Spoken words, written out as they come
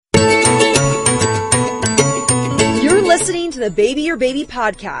the Baby Your Baby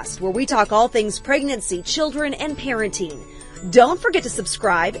podcast, where we talk all things pregnancy, children, and parenting. Don't forget to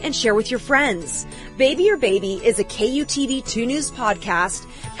subscribe and share with your friends. Baby Your Baby is a KUTV 2 News podcast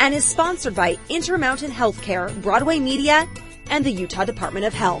and is sponsored by Intermountain Healthcare, Broadway Media, and the Utah Department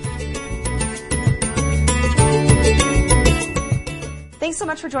of Health. Thanks so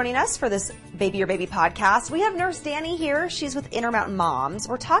much for joining us for this Baby Your Baby podcast. We have Nurse Danny here. She's with Intermountain Moms.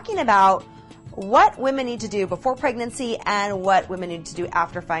 We're talking about what women need to do before pregnancy and what women need to do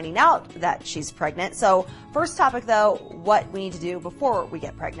after finding out that she's pregnant. So first topic, though, what we need to do before we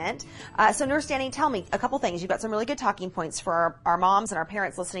get pregnant. So Nurse Danny, tell me a couple things. You've got some really good talking points for our moms and our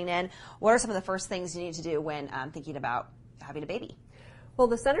parents listening in. What are some of the first things you need to do when thinking about having a baby? Well,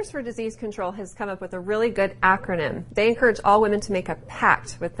 the Centers for Disease Control has come up with a really good acronym. They encourage all women to make a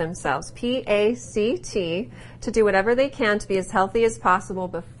pact with themselves, P-A-C-T, to do whatever they can to be as healthy as possible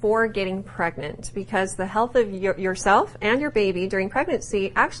before getting pregnant, because the health of yourself and your baby during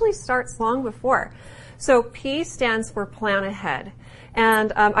pregnancy actually starts long before. So P stands for plan ahead.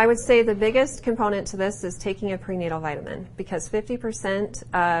 And I would say the biggest component to this is taking a prenatal vitamin, because 50%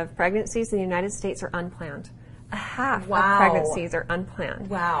 of pregnancies in the United States are unplanned. Half of pregnancies are unplanned.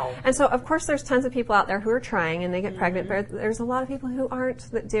 Wow. And so, of course, there's tons of people out there who are trying and they get pregnant, but there's a lot of people who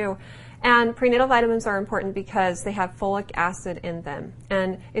aren't that do. And prenatal vitamins are important because they have folic acid in them.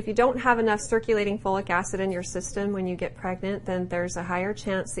 And if you don't have enough circulating folic acid in your system when you get pregnant, then there's a higher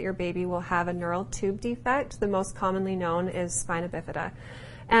chance that your baby will have a neural tube defect. The most commonly known is spina bifida.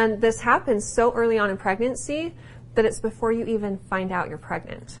 And this happens so early on in pregnancy that it's before you even find out you're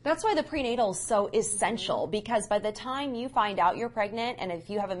pregnant. That's why the prenatal is so essential, because by the time you find out you're pregnant, and if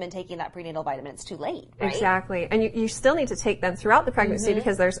you haven't been taking that prenatal vitamin, it's too late, right? Exactly. And you still need to take them throughout the pregnancy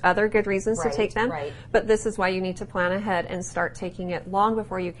because there's other good reasons to take them. Right. But this is why you need to plan ahead and start taking it long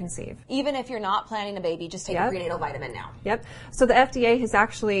before you conceive. Even if you're not planning a baby, just take a prenatal vitamin now. Yep. So the FDA has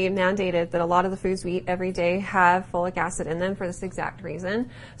actually mandated that a lot of the foods we eat every day have folic acid in them for this exact reason.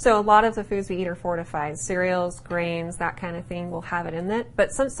 So a lot of the foods we eat are fortified. Cereals, grains, that kind of thing will have it in it,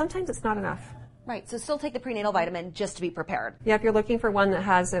 but sometimes it's not enough. Right, so still take the prenatal vitamin just to be prepared. Yeah, if you're looking for one that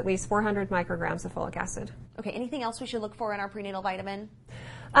has at least 400 micrograms of folic acid. Okay, anything else we should look for in our prenatal vitamin?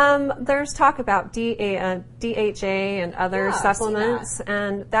 There's talk about DHA and other supplements,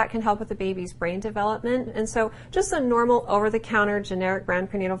 and that can help with the baby's brain development. And so just a normal over-the-counter generic brand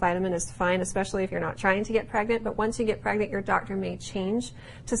prenatal vitamin is fine, especially if you're not trying to get pregnant. But once you get pregnant, your doctor may change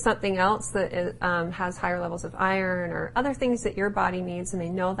to something else that has higher levels of iron or other things that your body needs, and they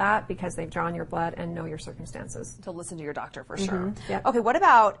know that because they've drawn your blood and know your circumstances. To listen to your doctor for sure. Yep. Okay, what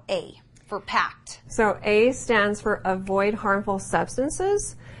about A? For PACT. So A stands for avoid harmful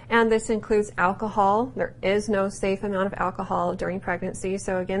substances, and this includes alcohol. There is no safe amount of alcohol during pregnancy.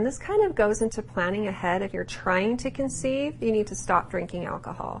 So again, this kind of goes into planning ahead. If you're trying to conceive, you need to stop drinking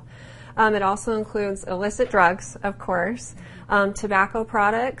alcohol. It also includes illicit drugs, of course, tobacco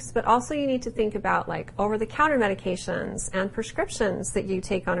products, but also you need to think about like over-the-counter medications and prescriptions that you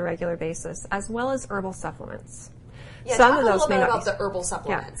take on a regular basis, as well as herbal supplements. Yeah, some talk of those a little may bit not about be, the herbal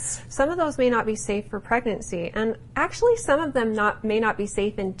supplements. Yeah. Some of those may not be safe for pregnancy, and actually some of them may not be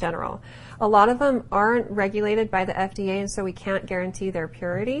safe in general. A lot of them aren't regulated by the FDA, and so we can't guarantee their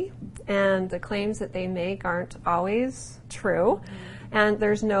purity, and the claims that they make aren't always true. And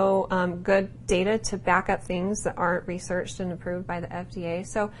there's no good data to back up things that aren't researched and approved by the FDA.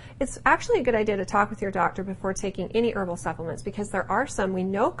 So it's actually a good idea to talk with your doctor before taking any herbal supplements, because there are some we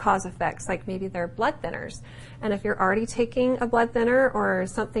know cause effects, like maybe they're blood thinners. And if you're already taking a blood thinner or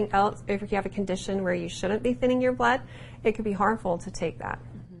something else, if you have a condition where you shouldn't be thinning your blood, it could be harmful to take that.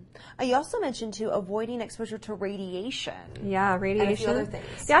 You also mentioned, too, avoiding exposure to radiation. Yeah, radiation. And a few other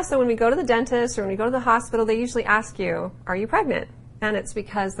things. Yeah, so when we go to the dentist or when we go to the hospital, they usually ask you, are you pregnant? And it's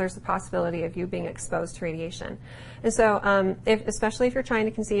because there's a possibility of you being exposed to radiation. And so especially if you're trying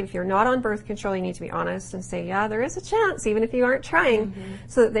to conceive, if you're not on birth control, you need to be honest and say, yeah, there is a chance, even if you aren't trying,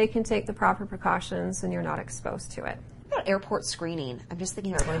 so that they can take the proper precautions and you're not exposed to it. What about airport screening? I'm just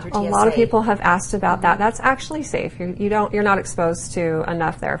thinking about going through TSA. A lot of people have asked about that. That's actually safe. You're not exposed to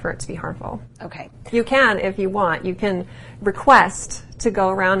enough there for it to be harmful. Okay. You can, if you want, you can request to go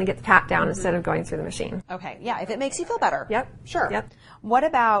around and get the pat down instead of going through the machine. Okay, yeah, if it makes you feel better. Yep. Sure. Yep. What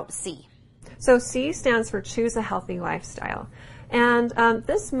about C? So C stands for choose a healthy lifestyle. And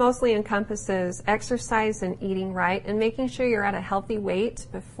this mostly encompasses exercise and eating right and making sure you're at a healthy weight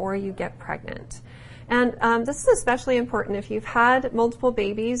before you get pregnant. And this is especially important if you've had multiple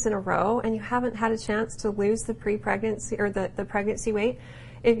babies in a row and you haven't had a chance to lose the pre-pregnancy or the pregnancy weight.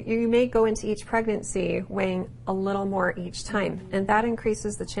 You may go into each pregnancy weighing a little more each time, and that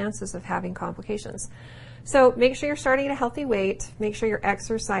increases the chances of having complications. So make sure you're starting at a healthy weight. Make sure you're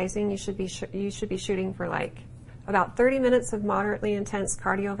exercising. You should be shooting for like about 30 minutes of moderately intense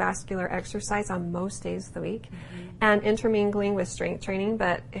cardiovascular exercise on most days of the week, and intermingling with strength training.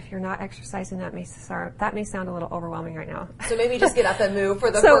 But if you're not exercising, that may sound a little overwhelming right now. So maybe just get up and move for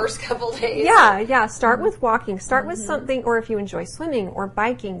the first couple days. Yeah. Start with walking. Start with something, or if you enjoy swimming or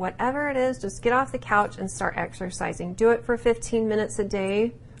biking, whatever it is, just get off the couch and start exercising. Do it for 15 minutes a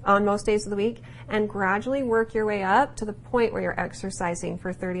day on most days of the week, and gradually work your way up to the point where you're exercising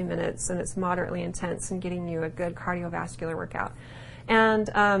for 30 minutes and it's moderately intense and getting you a good cardiovascular workout. And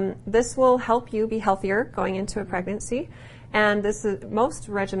this will help you be healthier going into a pregnancy. And this is most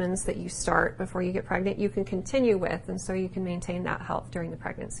regimens that you start before you get pregnant, you can continue with, and so you can maintain that health during the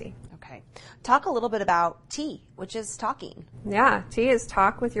pregnancy. Okay. Talk a little bit about T, which is talking. Yeah, T is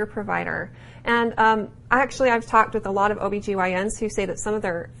talk with your provider. And I've talked with a lot of OBGYNs who say that some of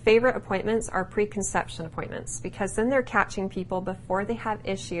their favorite appointments are preconception appointments, because then they're catching people before they have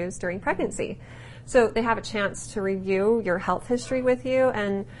issues during pregnancy. So they have a chance to review your health history with you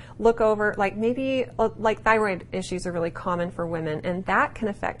and look over, like maybe like thyroid issues are really common for women, and that can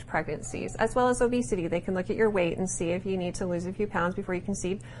affect pregnancies, as well as obesity. They can look at your weight and see if you need to lose a few pounds before you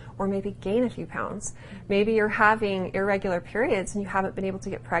conceive, or maybe gain a few pounds. Maybe you're having irregular periods and you haven't been able to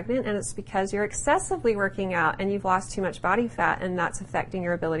get pregnant, and it's because you're excessively working out and you've lost too much body fat, and that's affecting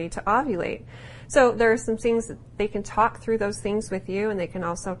your ability to ovulate. So there are some things that they can talk through those things with you, and they can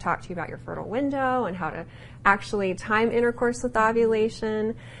also talk to you about your fertile window and how to actually time intercourse with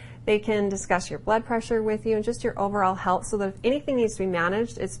ovulation. They can discuss your blood pressure with you and just your overall health, so that if anything needs to be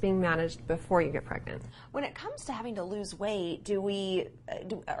managed, it's being managed before you get pregnant. When it comes to having to lose weight,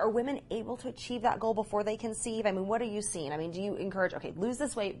 are women able to achieve that goal before they conceive? I mean, what are you seeing? I mean, do you encourage, okay, lose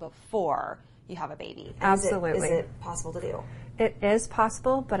this weight before you have a baby? Absolutely. Is it possible to do? It is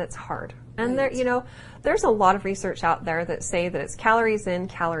possible, but it's hard. And there's a lot of research out there that say that it's calories in,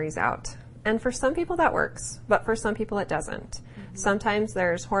 calories out. And for some people that works, but for some people it doesn't. Sometimes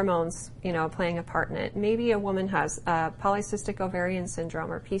there's hormones, playing a part in it. Maybe a woman has polycystic ovarian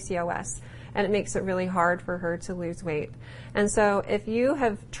syndrome or PCOS, and it makes it really hard for her to lose weight. And so if you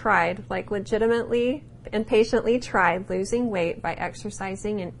have tried, like legitimately and patiently tried losing weight by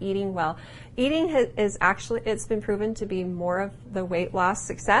exercising and eating well, eating it's been proven to be more of the weight loss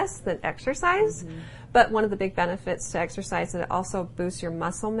success than exercise. But one of the big benefits to exercise is that it also boosts your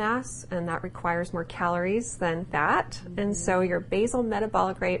muscle mass, and that requires more calories than fat. And so your basal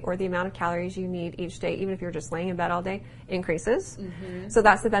metabolic rate, or the amount of calories you need each day, even if you're just laying in bed all day, increases. So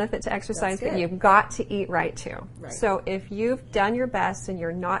that's the benefit to exercise, but you've got to eat right too. Right. So if you've done your best and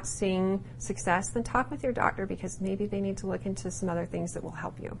you're not seeing success, then talk with your doctor, because maybe they need to look into some other things that will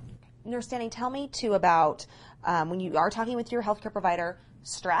help you. Nurse Danny, tell me too about when you are talking with your healthcare provider,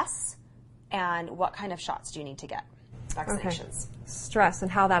 stress, and what kind of shots do you need to get? Vaccinations. Okay. Stress and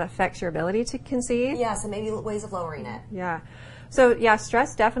how that affects your ability to conceive? Yes, and maybe ways of lowering it. Yeah. So yeah,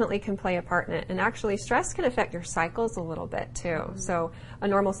 stress definitely can play a part in it. And actually stress can affect your cycles a little bit too. So a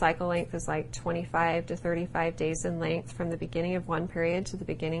normal cycle length is like 25 to 35 days in length from the beginning of one period to the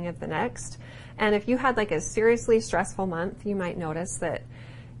beginning of the next. And if you had like a seriously stressful month, you might notice that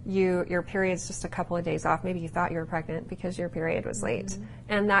your period's just a couple of days off. Maybe you thought you were pregnant because your period was late.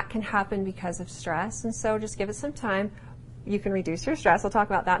 And that can happen because of stress. And so just give it some time. You can reduce your stress. I'll talk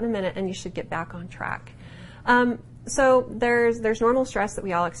about that in a minute, and you should get back on track. So there's normal stress that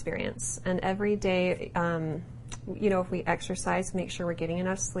we all experience. And every day, if we exercise, make sure we're getting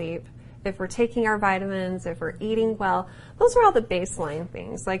enough sleep. If we're taking our vitamins, if we're eating well, those are all the baseline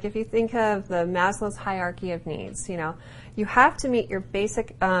things. Like if you think of the Maslow's hierarchy of needs, you have to meet your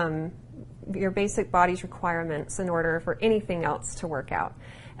basic body's requirements in order for anything else to work out.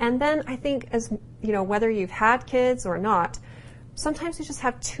 And then I think whether you've had kids or not, sometimes we just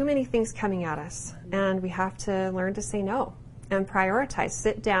have too many things coming at us, and we have to learn to say no and prioritize.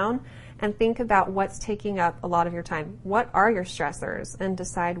 Sit down and think about what's taking up a lot of your time. What are your stressors, and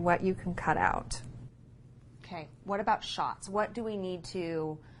decide what you can cut out. Okay. What about shots? What do we need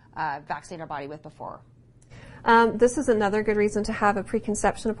to vaccinate our body with before? This is another good reason to have a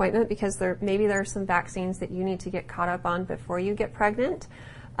preconception appointment, because maybe there are some vaccines that you need to get caught up on before you get pregnant.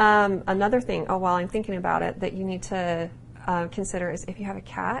 Another thing, while I'm thinking about it, that you need to consider is if you have a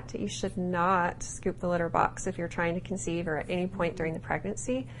cat, you should not scoop the litter box if you're trying to conceive or at any point during the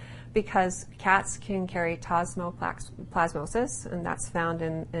pregnancy, because cats can carry plasmosis, and that's found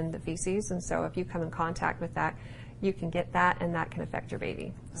in the feces. And so if you come in contact with that, you can get that, and that can affect your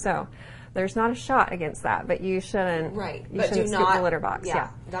baby. So there's not a shot against that, but you shouldn't. Right. You shouldn't scoop the litter box. Yeah.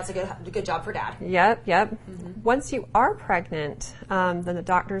 That's a good job for Dad. Yep. Once you are pregnant, then the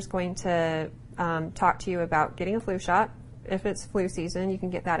doctor's going to talk to you about getting a flu shot. If it's flu season, you can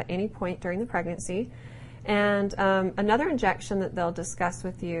get that at any point during the pregnancy. And another injection that they'll discuss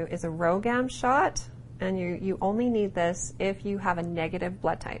with you is a RhoGAM shot, and you only need this if you have a negative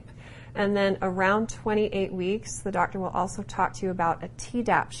blood type. And then around 28 weeks, the doctor will also talk to you about a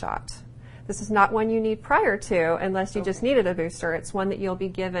Tdap shot. This is not one you need prior to unless you just needed a booster. It's one that you'll be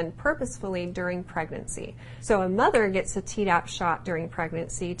given purposefully during pregnancy. So a mother gets a Tdap shot during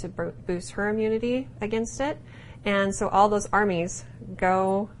pregnancy to boost her immunity against it. And so all those armies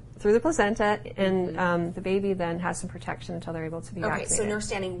go through the placenta, and the baby then has some protection until they're able to be vaccinated. Okay, so Nurse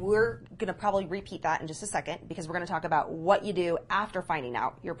Danny, we're going to probably repeat that in just a second because we're going to talk about what you do after finding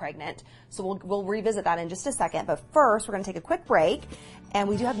out you're pregnant. So we'll revisit that in just a second. But first, we're going to take a quick break. And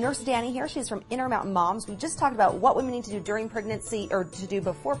we do have Nurse Danny here. She's from Intermountain Moms. We just talked about what women need to do during pregnancy or to do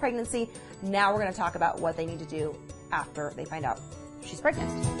before pregnancy. Now we're going to talk about what they need to do after they find out she's pregnant.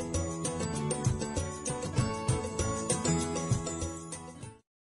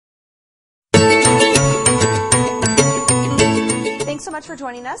 Thanks so much for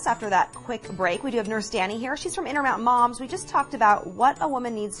joining us after that quick break. We do have Nurse Danny here. She's from Intermountain Moms. We just talked about what a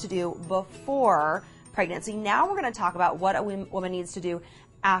woman needs to do before pregnancy. Now we're going to talk about what a woman needs to do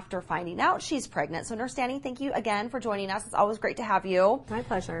after finding out she's pregnant. So Nurse Danny, thank you again for joining us. It's always great to have you. My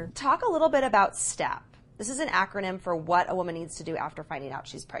pleasure. Talk a little bit about STEP. This is an acronym for what a woman needs to do after finding out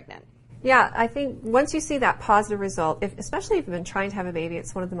she's pregnant. Yeah, I think once you see that positive result, especially if you've been trying to have a baby,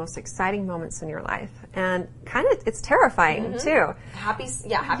 it's one of the most exciting moments in your life. And kind of, it's terrifying too. Happy,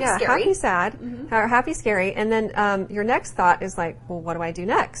 scary. Happy, sad, or happy, scary. And then your next thought is like, well, what do I do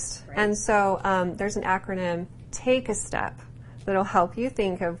next? Right. And so there's an acronym, TAKE a STEP, that'll help you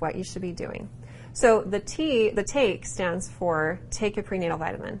think of what you should be doing. So the TAKE stands for take a prenatal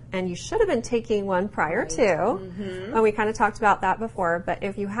vitamin. And you should have been taking one prior to. And we kind of talked about that before. But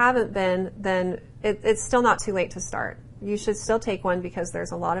if you haven't been, then it's still not too late to start. You should still take one because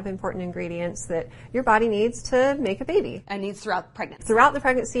there's a lot of important ingredients that your body needs to make a baby. And needs throughout pregnancy. Throughout the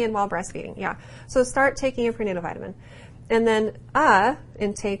pregnancy and while breastfeeding, yeah. So start taking a prenatal vitamin. And then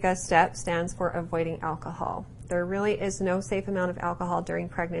in take a STEP stands for avoiding alcohol. There really is no safe amount of alcohol during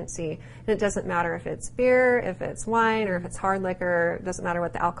pregnancy. And it doesn't matter if it's beer, if it's wine, or if it's hard liquor. It doesn't matter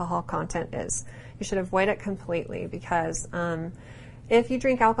what the alcohol content is. You should avoid it completely because if you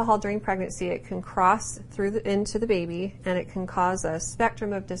drink alcohol during pregnancy, it can cross through into the baby and it can cause a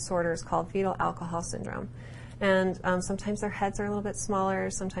spectrum of disorders called fetal alcohol syndrome. And sometimes their heads are a little bit smaller,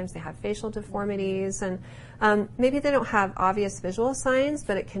 sometimes they have facial deformities, and maybe they don't have obvious visual signs,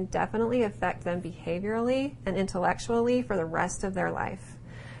 but it can definitely affect them behaviorally and intellectually for the rest of their life.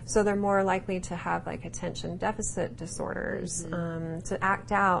 So they're more likely to have like attention deficit disorders, to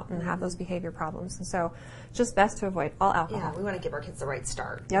act out and have those behavior problems. And so just best to avoid all alcohol. Yeah, we want to give our kids the right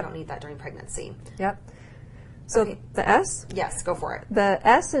start. Yep. We don't need that during pregnancy. Yep. So the S? Yes, go for it. The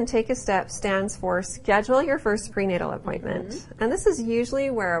S in Take a STEP stands for schedule your first prenatal appointment. And this is usually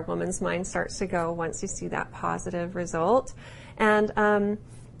where a woman's mind starts to go once you see that positive result. And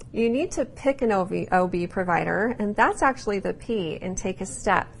you need to pick an OB provider, and that's actually the P in Take a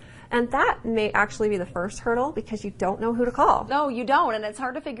STEP. And that may actually be the first hurdle because you don't know who to call. No, you don't. And it's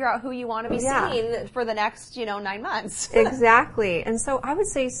hard to figure out who you want to be seeing for the next, 9 months. Exactly. And so I would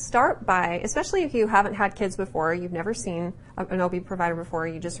say start by, especially if you haven't had kids before, you've never seen an OB provider before,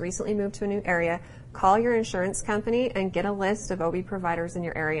 you just recently moved to a new area, call your insurance company and get a list of OB providers in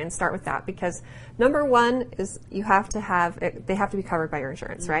your area and start with that because number one is they have to be covered by your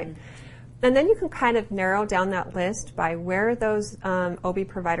insurance, right? And then you can kind of narrow down that list by where those OB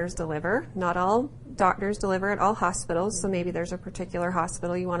providers deliver. Not all doctors deliver at all hospitals, so maybe there's a particular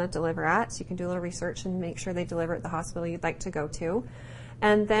hospital you want to deliver at, so you can do a little research and make sure they deliver at the hospital you'd like to go to.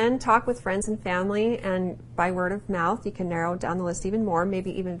 And then talk with friends and family, and by word of mouth, you can narrow down the list even more, maybe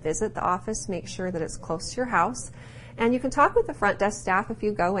even visit the office, make sure that it's close to your house. And you can talk with the front desk staff if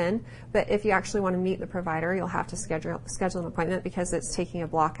you go in, but if you actually want to meet the provider, you'll have to schedule an appointment because it's taking a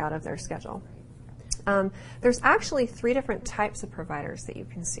block out of their schedule. There's actually 3 different types of providers that you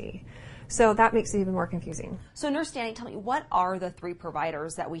can see. So that makes it even more confusing. So Nurse Danny, tell me, what are the 3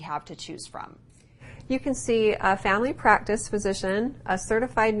 providers that we have to choose from? You can see a family practice physician, a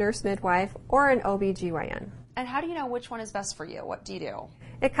certified nurse midwife, or an OBGYN. And how do you know which one is best for you? What do you do?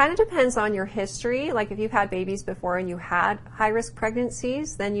 It kind of depends on your history. Like if you've had babies before and you had high-risk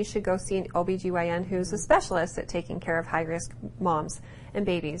pregnancies, then you should go see an OBGYN who's a specialist at taking care of high-risk moms and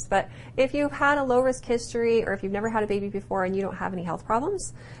babies. But if you've had a low-risk history or if you've never had a baby before and you don't have any health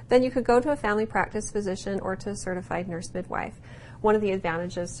problems, then you could go to a family practice physician or to a certified nurse midwife. one of the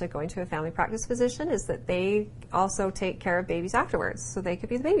advantages to going to a family practice physician is that they also take care of babies afterwards, so they could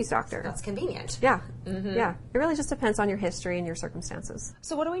be the baby's doctor. That's convenient. Yeah. Yeah. It really just depends on your history and your circumstances.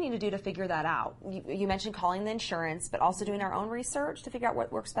 So what do we need to do to figure that out? You mentioned calling the insurance, but also doing our own research to figure out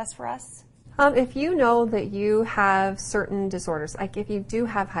what works best for us? If you know that you have certain disorders, like if you do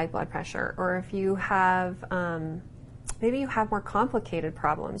have high blood pressure, or if you have maybe you have more complicated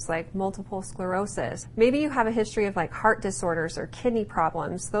problems like multiple sclerosis. Maybe you have a history of like heart disorders or kidney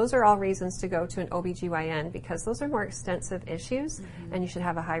problems. Those are all reasons to go to an OBGYN because those are more extensive issues and you should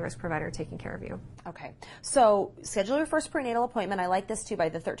have a high-risk provider taking care of you. Okay. So schedule your first prenatal appointment. I like this too. By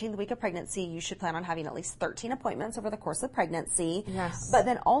the 13th week of pregnancy, you should plan on having at least 13 appointments over the course of pregnancy. Yes. But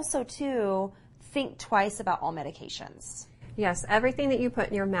then also too, think twice about all medications. Yes, everything that you put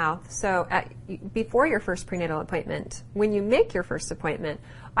in your mouth. So before your first prenatal appointment, when you make your first appointment,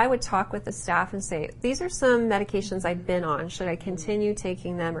 I would talk with the staff and say, these are some medications I've been on. Should I continue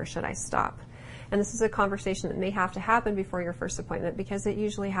taking them or should I stop? And this is a conversation that may have to happen before your first appointment because it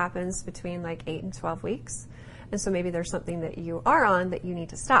usually happens between like 8 and 12 weeks. And so maybe there's something that you are on that you need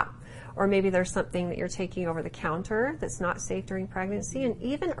to stop. Or maybe there's something that you're taking over the counter that's not safe during pregnancy, and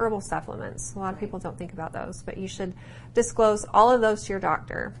even herbal supplements. A lot of people don't think about those, but you should disclose all of those to your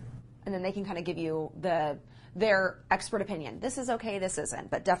doctor. And then they can kind of give you their expert opinion. This is okay, this isn't,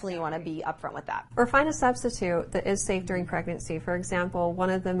 but definitely you want to be upfront with that. Or find a substitute that is safe during pregnancy. For example, one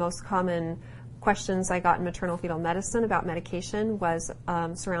of the most common questions I got in maternal fetal medicine about medication was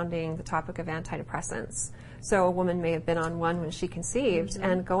surrounding the topic of antidepressants. So a woman may have been on one when she conceived,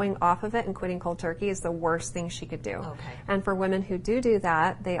 and going off of it and quitting cold turkey is the worst thing she could do. Okay. And for women who do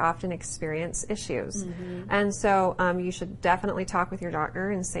that, they often experience issues. And so you should definitely talk with your doctor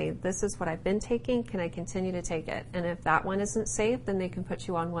and say, this is what I've been taking, can I continue to take it? And if that one isn't safe, then they can put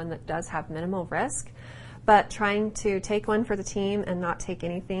you on one that does have minimal risk. But trying to take one for the team and not take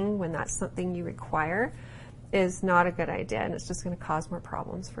anything when that's something you require is not a good idea, and it's just going to cause more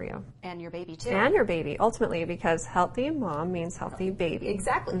problems for you. And your baby too. And your baby, ultimately, because healthy mom means healthy baby.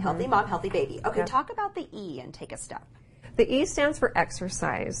 Exactly. Healthy mom, healthy baby. Okay, talk about the E and take a step. The E stands for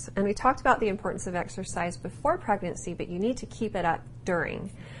exercise, and we talked about the importance of exercise before pregnancy, but you need to keep it up during.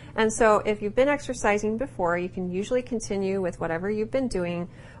 And so if you've been exercising before, you can usually continue with whatever you've been doing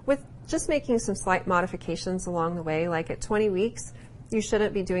with just making some slight modifications along the way. Like at 20 weeks, you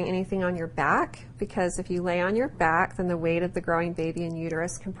shouldn't be doing anything on your back, because if you lay on your back, then the weight of the growing baby in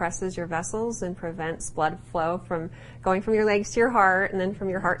uterus compresses your vessels and prevents blood flow from going from your legs to your heart and then from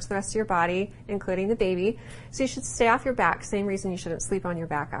your heart to the rest of your body, including the baby. So you should stay off your back. Same reason you shouldn't sleep on your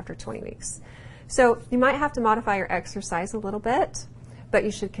back after 20 weeks. So you might have to modify your exercise a little bit, but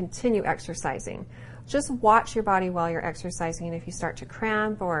you should continue exercising. Just watch your body while you're exercising, and if you start to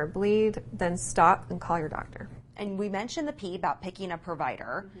cramp or bleed, then stop and call your doctor. And we mentioned the P about picking a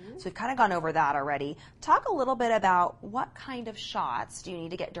provider. So we've kind of gone over that already. Talk a little bit about what kind of shots do you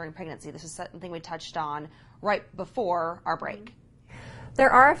need to get during pregnancy. This is something we touched on right before our break. There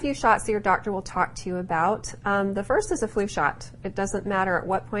are a few shots that your doctor will talk to you about. The first is a flu shot. It doesn't matter at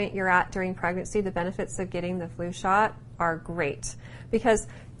what point you're at during pregnancy. The benefits of getting the flu shot are great because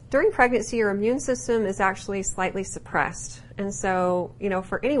during pregnancy, your immune system is actually slightly suppressed. And so,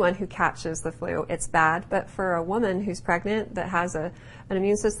 for anyone who catches the flu, it's bad. But for a woman who's pregnant that has an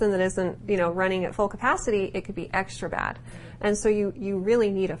immune system that isn't, running at full capacity, it could be extra bad. And so you really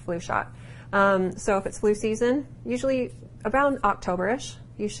need a flu shot. So if it's flu season, usually around October-ish,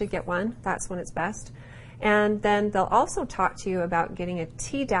 you should get one. That's when it's best. And then they'll also talk to you about getting a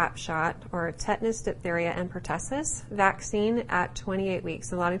Tdap shot, or a tetanus, diphtheria, and pertussis vaccine at 28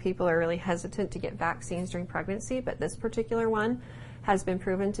 weeks. A lot of people are really hesitant to get vaccines during pregnancy, but this particular one has been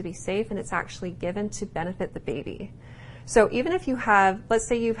proven to be safe, and it's actually given to benefit the baby. So even if you have, let's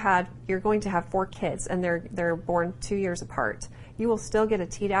say you're going to have 4 kids and they're born 2 years apart, you will still get a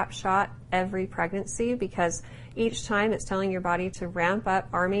Tdap shot every pregnancy because each time it's telling your body to ramp up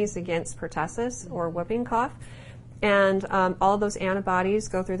armies against pertussis or whooping cough. And all of those antibodies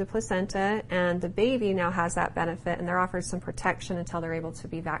go through the placenta, and the baby now has that benefit, and they're offered some protection until they're able to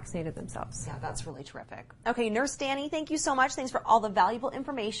be vaccinated themselves. Yeah, that's really terrific. Okay, Nurse Danny, thank you so much. Thanks for all the valuable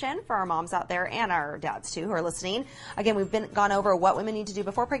information for our moms out there and our dads, too, who are listening. Again, we've gone over what women need to do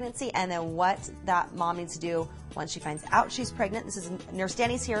before pregnancy and then what that mom needs to do once she finds out she's pregnant. This is Nurse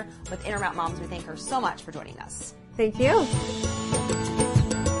Danny's here with Intermount Moms. We thank her so much for joining us. Thank you.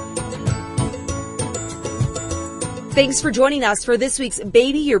 Thanks for joining us for this week's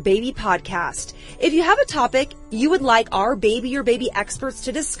Baby Your Baby podcast. If you have a topic you would like our Baby Your Baby experts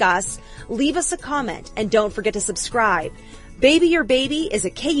to discuss, leave us a comment and don't forget to subscribe. Baby Your Baby is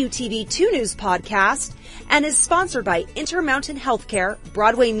a KUTV 2 News podcast and is sponsored by Intermountain Healthcare,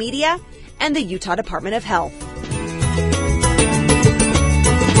 Broadway Media, and the Utah Department of Health.